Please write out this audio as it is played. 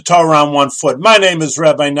Torah on 1 foot. My name is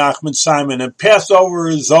Rabbi Nachman Simon, and Passover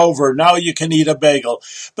is over. Now you can eat a bagel.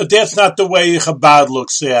 But that's not the way Chabad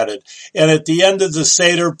looks at it. And at the end of the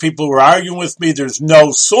Seder, people were arguing with me, there's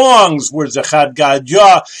no songs where Zechad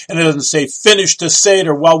Gadya, and it doesn't say finish the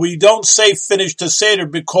Seder. Well, we don't say finish the Seder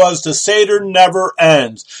because the Seder never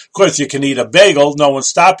ends. Of course, you can eat a bagel, no one's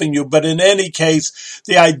stopping you, but in any case,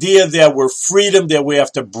 the idea that we're freedom, that we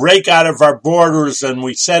have to break out of our borders, and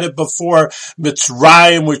we said it before,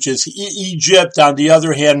 Mitzrayim, which is Egypt. On the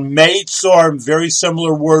other hand, Meitzor, very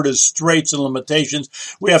similar word as straits and limitations.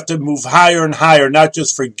 We have to move higher and higher, not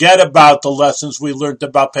just forget about the lessons we learned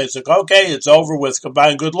about Pesach. Okay, it's over with, goodbye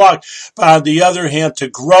and good luck. But on the other hand, to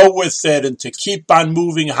grow with it and to keep on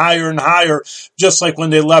moving higher and higher, just like when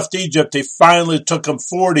they left Egypt, it took them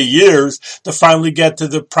 40 years to finally get to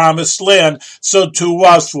the promised land. So to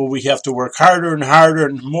us, we have to work harder and harder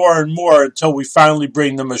and more until we finally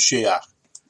bring the Mashiach.